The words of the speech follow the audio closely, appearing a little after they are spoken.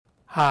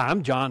Hi,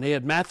 I'm John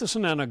Ed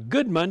Matheson, and a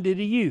good Monday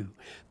to you.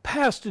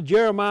 Pastor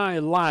Jeremiah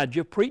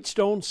Elijah preached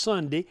on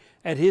Sunday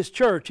at his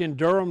church in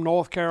Durham,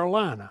 North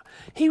Carolina.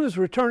 He was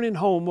returning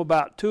home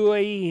about 2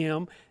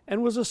 a.m.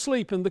 and was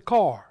asleep in the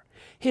car.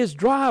 His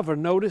driver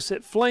noticed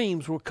that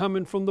flames were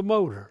coming from the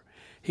motor.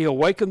 He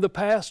awakened the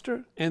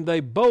pastor, and they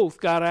both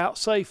got out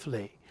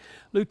safely.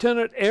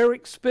 Lieutenant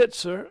Eric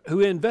Spitzer, who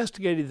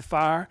investigated the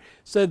fire,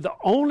 said the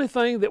only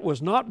thing that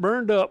was not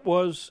burned up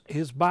was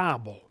his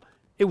Bible.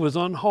 It was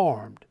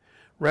unharmed.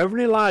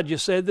 Reverend Elijah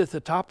said that the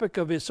topic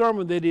of his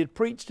sermon that he had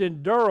preached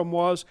in Durham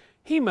was,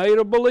 "He made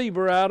a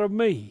believer out of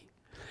me."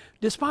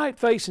 Despite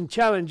facing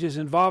challenges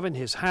involving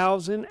his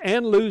housing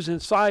and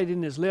losing sight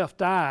in his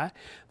left eye,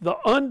 the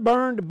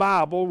unburned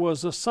Bible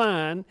was a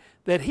sign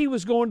that he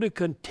was going to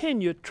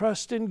continue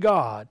trusting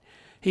God.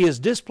 He is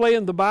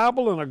displaying the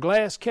Bible in a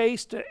glass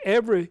case so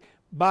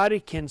everybody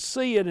can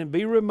see it and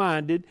be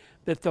reminded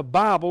that the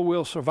Bible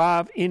will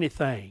survive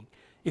anything.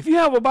 If you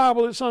have a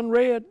Bible that's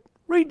unread,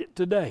 read it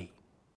today.